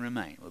and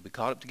remain will be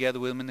caught up together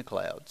with him in the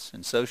clouds,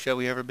 and so shall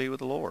we ever be with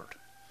the Lord.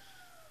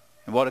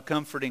 And what a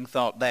comforting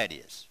thought that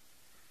is.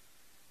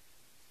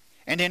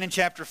 And then in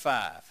chapter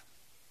 5,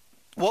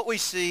 what we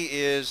see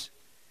is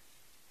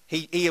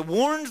he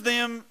warns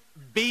them,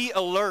 be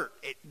alert,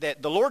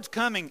 that the Lord's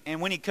coming, and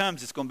when he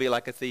comes, it's going to be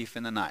like a thief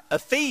in the night. A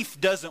thief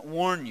doesn't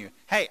warn you,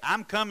 hey,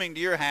 I'm coming to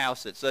your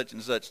house at such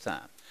and such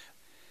time.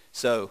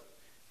 So,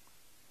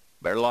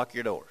 better lock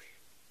your doors.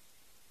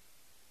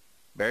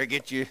 Better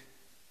get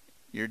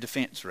your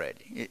defense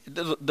ready.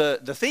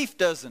 The thief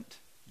doesn't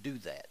do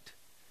that.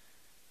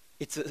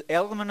 It's an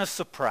element of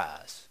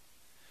surprise.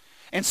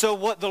 And so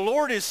what the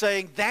Lord is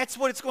saying, that's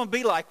what it's going to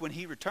be like when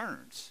he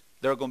returns.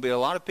 There are going to be a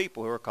lot of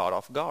people who are caught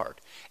off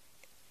guard.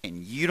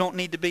 And you don't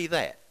need to be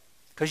that.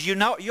 Because you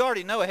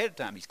already know ahead of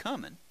time he's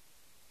coming.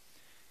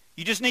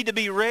 You just need to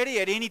be ready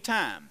at any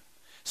time,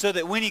 so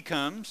that when he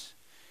comes,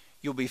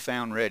 you'll be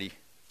found ready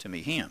to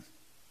meet him.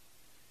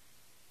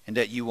 And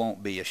that you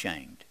won't be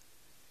ashamed.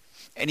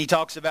 And he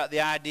talks about the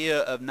idea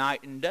of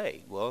night and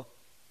day. Well,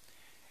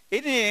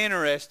 isn't it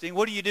interesting?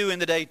 What do you do in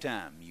the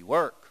daytime? You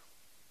work.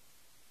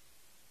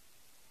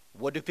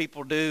 What do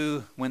people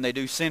do when they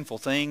do sinful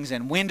things,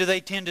 and when do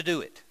they tend to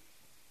do it?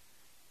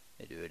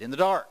 They do it in the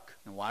dark.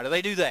 And why do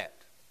they do that?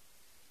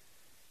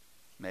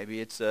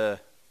 Maybe it's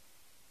a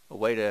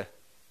way to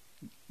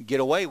get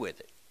away with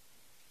it.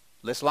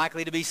 Less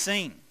likely to be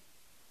seen.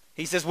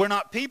 He says we're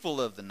not people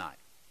of the night.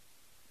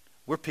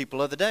 We're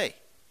people of the day.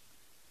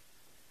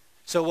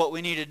 So what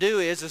we need to do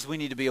is we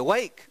need to be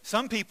awake.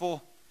 Some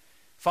people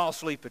fall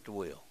asleep at the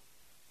wheel,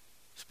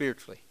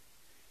 spiritually.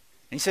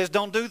 And he says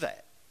don't do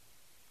that.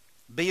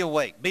 Be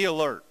awake. Be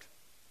alert.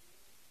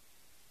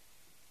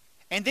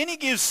 And then he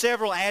gives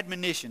several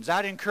admonitions.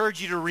 I'd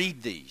encourage you to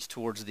read these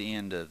towards the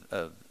end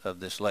of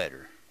this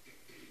letter.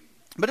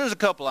 But there's a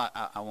couple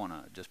I want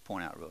to just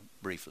point out real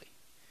briefly.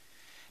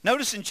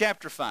 Notice in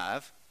chapter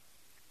 5,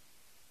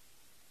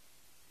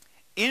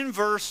 in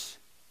verse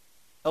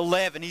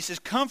 11, he says,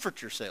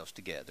 comfort yourselves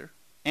together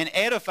and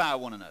edify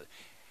one another.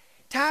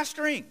 Tie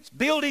strings.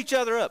 Build each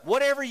other up.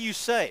 Whatever you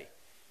say,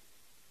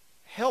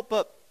 help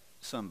up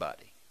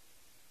somebody.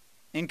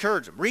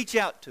 Encourage them. Reach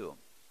out to them.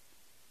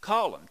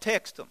 Call them.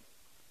 Text them.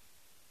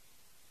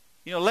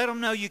 Let them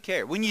know you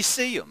care. When you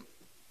see them,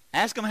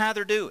 ask them how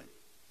they're doing.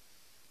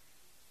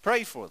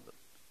 Pray for them.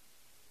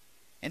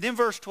 And then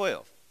verse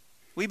 12.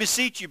 We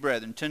beseech you,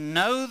 brethren, to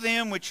know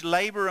them which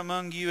labor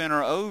among you and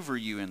are over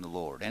you in the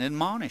Lord, and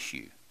admonish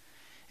you,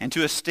 and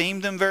to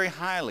esteem them very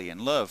highly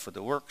in love for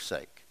the work's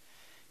sake,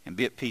 and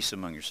be at peace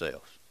among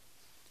yourselves.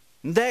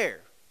 And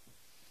that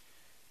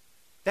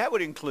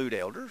would include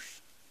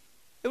elders.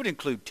 It would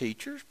include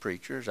teachers,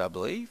 preachers, I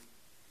believe.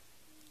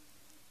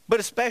 But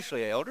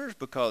especially elders,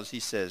 because he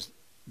says,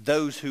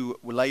 those who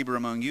labor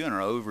among you and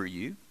are over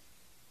you.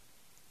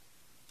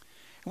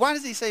 Why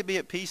does he say be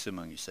at peace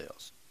among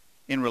yourselves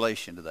in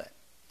relation to that?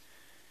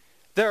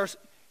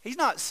 He's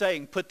not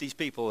saying put these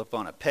people up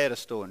on a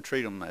pedestal and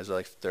treat them as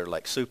if they're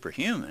like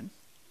superhuman.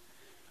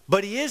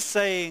 But he is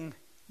saying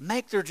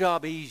make their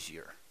job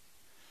easier.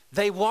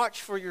 They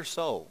watch for your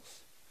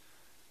souls.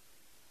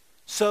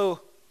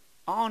 So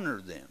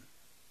honor them.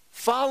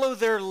 Follow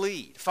their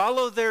lead.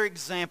 Follow their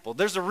example.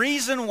 There's a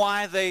reason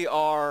why they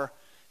are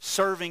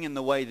serving in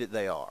the way that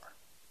they are.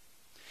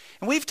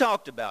 And we've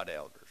talked about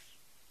elders.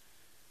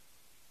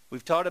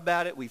 We've taught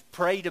about it. We've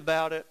prayed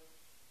about it.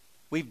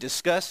 We've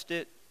discussed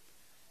it.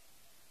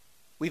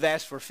 We've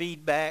asked for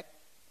feedback.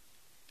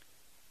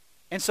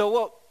 And so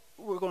what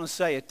we're going to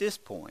say at this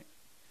point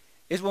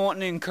is we want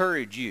to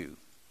encourage you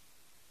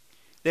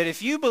that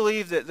if you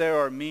believe that there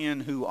are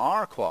men who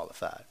are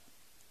qualified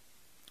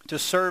to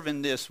serve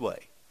in this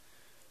way,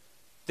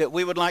 that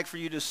we would like for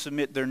you to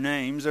submit their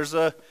names. There's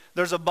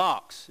a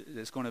box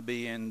that's going to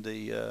be in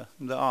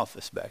the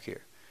office back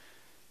here.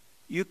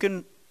 You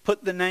can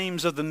put the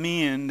names of the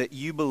men that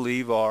you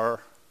believe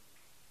are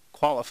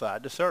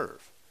qualified to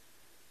serve.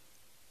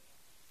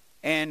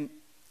 And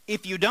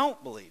if you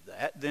don't believe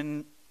that,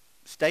 then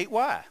state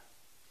why.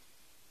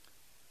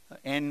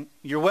 And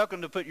you're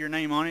welcome to put your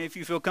name on it if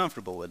you feel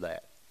comfortable with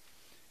that.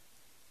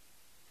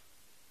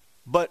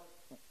 But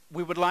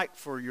we would like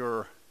for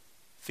your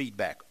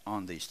feedback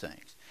on these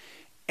things.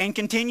 And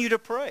continue to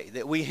pray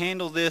that we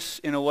handle this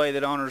in a way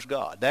that honors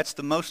God. That's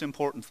the most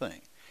important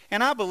thing.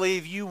 And I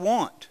believe you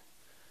want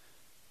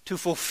to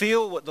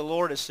fulfill what the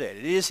Lord has said.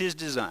 It is His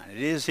design.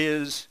 It is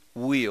His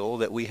will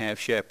that we have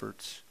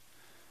shepherds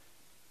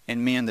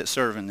and men that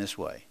serve in this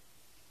way.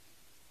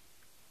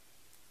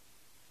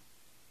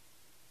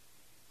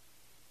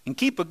 And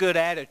keep a good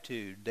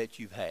attitude that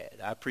you've had.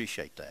 I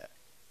appreciate that.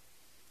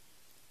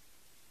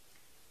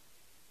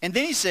 And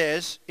then he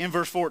says in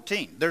verse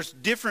 14, there's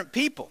different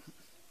people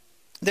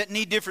that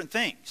need different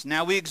things.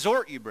 Now we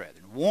exhort you,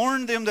 brethren,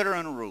 warn them that are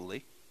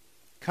unruly,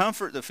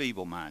 comfort the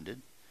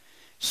feeble-minded,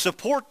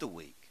 support the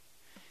weak,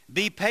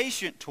 be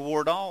patient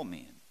toward all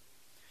men.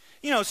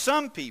 You know,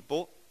 some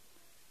people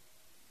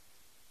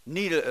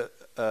need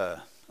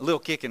a little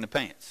kick in the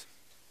pants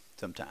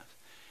sometimes.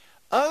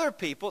 Other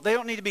people, they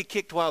don't need to be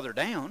kicked while they're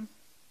down.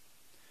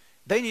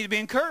 They need to be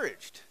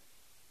encouraged.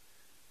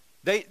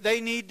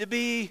 They need to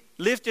be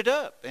lifted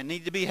up and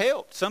need to be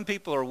helped. Some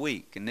people are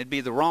weak, and it'd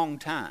be the wrong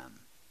time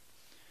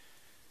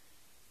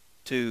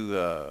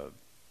to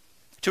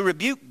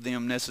rebuke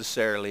them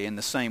necessarily in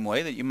the same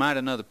way that you might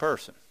another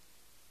person.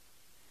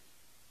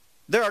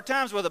 There are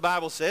times where the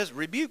Bible says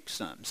rebuke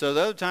some. So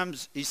the other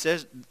times he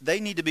says they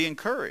need to be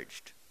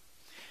encouraged.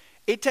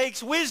 It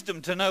takes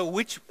wisdom to know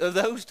which of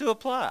those to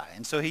apply.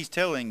 And so he's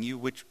telling you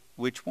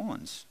which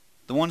ones.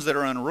 The ones that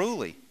are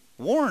unruly,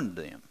 warn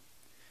them.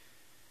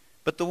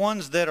 But the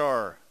ones that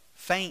are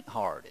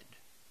faint-hearted,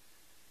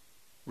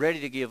 ready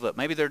to give up,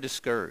 maybe they're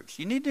discouraged,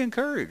 you need to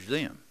encourage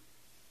them.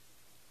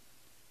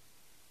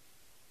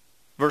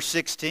 Verse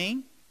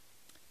 16,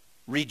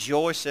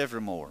 rejoice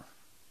evermore.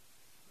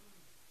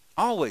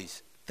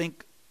 Always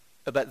think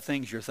about the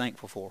things you're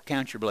thankful for.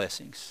 Count your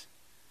blessings.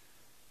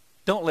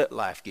 Don't let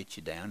life get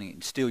you down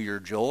and steal your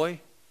joy.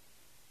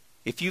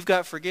 If you've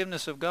got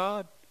forgiveness of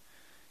God,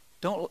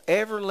 don't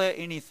ever let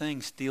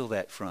anything steal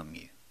that from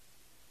you.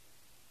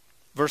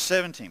 Verse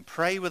 17,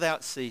 pray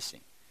without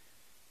ceasing.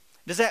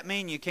 Does that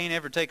mean you can't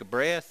ever take a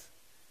breath?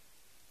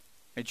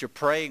 That you're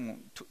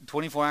praying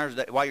 24 hours a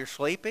day while you're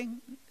sleeping?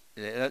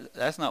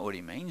 That's not what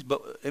he means.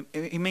 But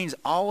he means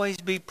always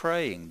be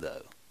praying,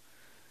 though.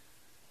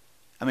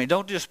 I mean,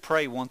 don't just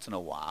pray once in a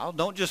while.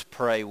 Don't just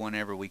pray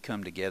whenever we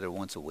come together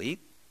once a week.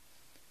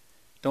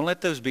 Don't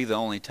let those be the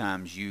only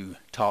times you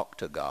talk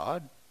to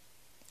God.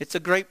 It's a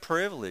great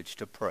privilege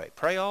to pray.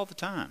 Pray all the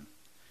time.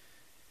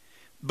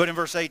 But in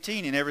verse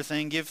 18, in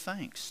everything give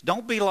thanks.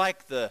 Don't be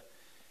like the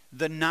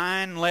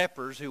 9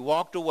 lepers who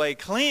walked away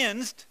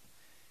cleansed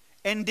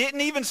and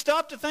didn't even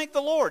stop to thank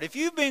the Lord. If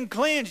you've been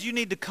cleansed, you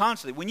need to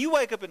constantly, when you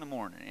wake up in the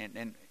morning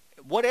and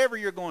whatever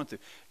you're going through,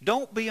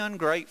 don't be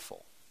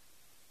ungrateful.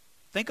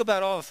 Think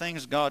about all the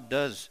things God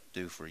does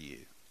do for you.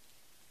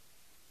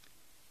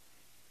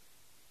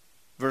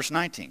 Verse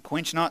 19,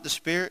 quench not the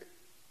spirit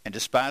and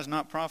despise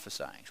not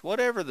prophesying.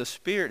 Whatever the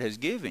Spirit has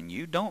given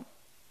you, don't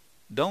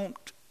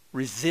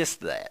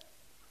resist that.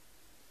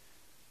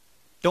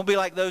 Don't be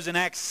like those in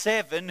Acts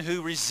 7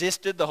 who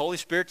resisted the Holy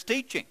Spirit's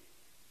teaching.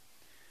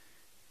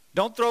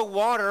 Don't throw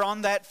water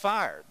on that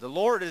fire. The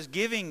Lord is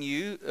giving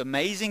you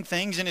amazing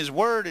things in His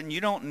Word, and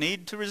you don't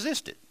need to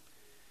resist it.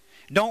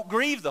 Don't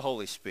grieve the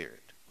Holy Spirit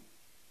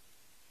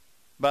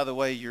by the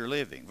way you're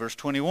living. Verse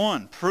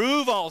 21,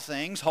 prove all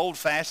things, hold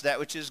fast that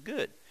which is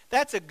good.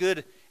 That's a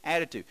good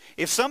attitude.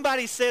 If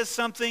somebody says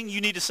something,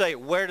 you need to say,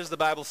 where does the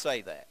Bible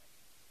say that?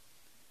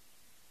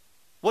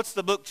 What's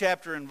the book,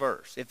 chapter, and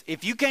verse?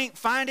 If you can't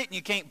find it and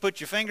you can't put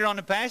your finger on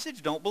the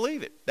passage, don't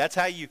believe it. That's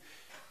how you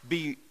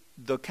be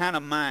the kind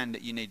of mind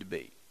that you need to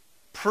be.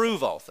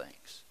 Prove all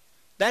things.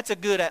 That's a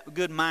good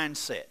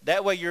mindset.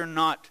 That way you're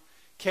not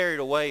carried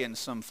away in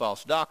some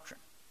false doctrine.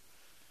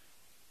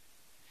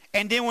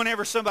 And then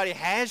whenever somebody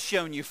has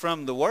shown you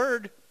from the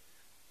Word,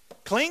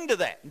 cling to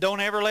that. Don't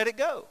ever let it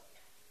go.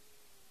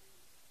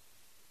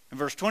 In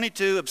verse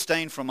 22,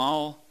 abstain from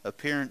all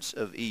appearance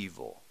of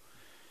evil.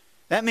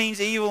 That means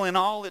evil in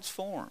all its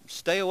forms.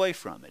 Stay away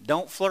from it.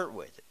 Don't flirt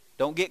with it.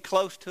 Don't get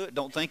close to it.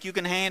 Don't think you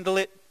can handle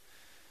it.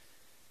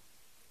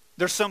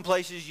 There's some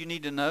places you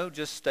need to know.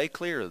 Just stay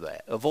clear of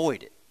that.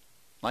 Avoid it,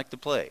 like the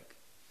plague.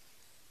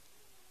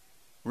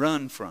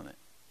 Run from it.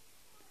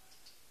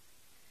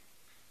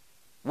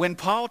 When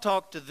Paul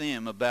talked to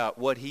them about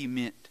what they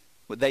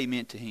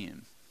meant to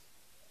him,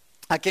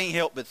 I can't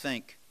help but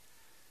think,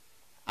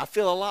 I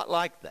feel a lot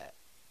like that.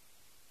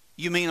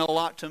 You mean a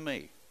lot to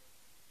me.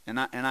 And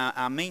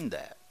I mean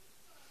that.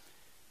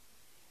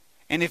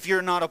 And if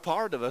you're not a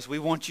part of us, we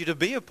want you to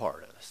be a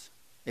part of us.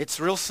 It's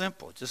real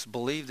simple. Just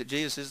believe that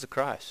Jesus is the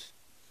Christ.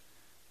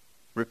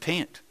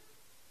 Repent.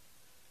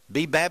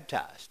 Be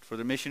baptized for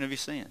the remission of your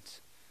sins.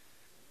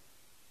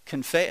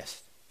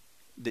 Confess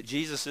that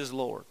Jesus is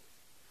Lord.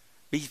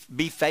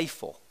 Be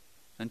faithful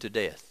unto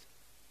death.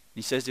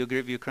 He says he'll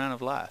give you a crown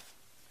of life.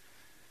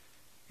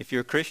 If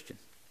you're a Christian,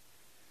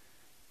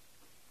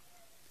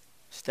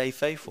 stay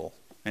faithful.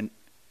 And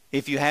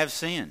if you have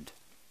sinned,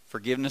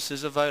 forgiveness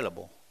is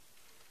available.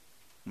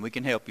 And we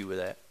can help you with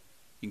that.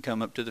 You can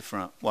come up to the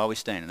front while we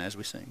stand and as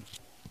we sing.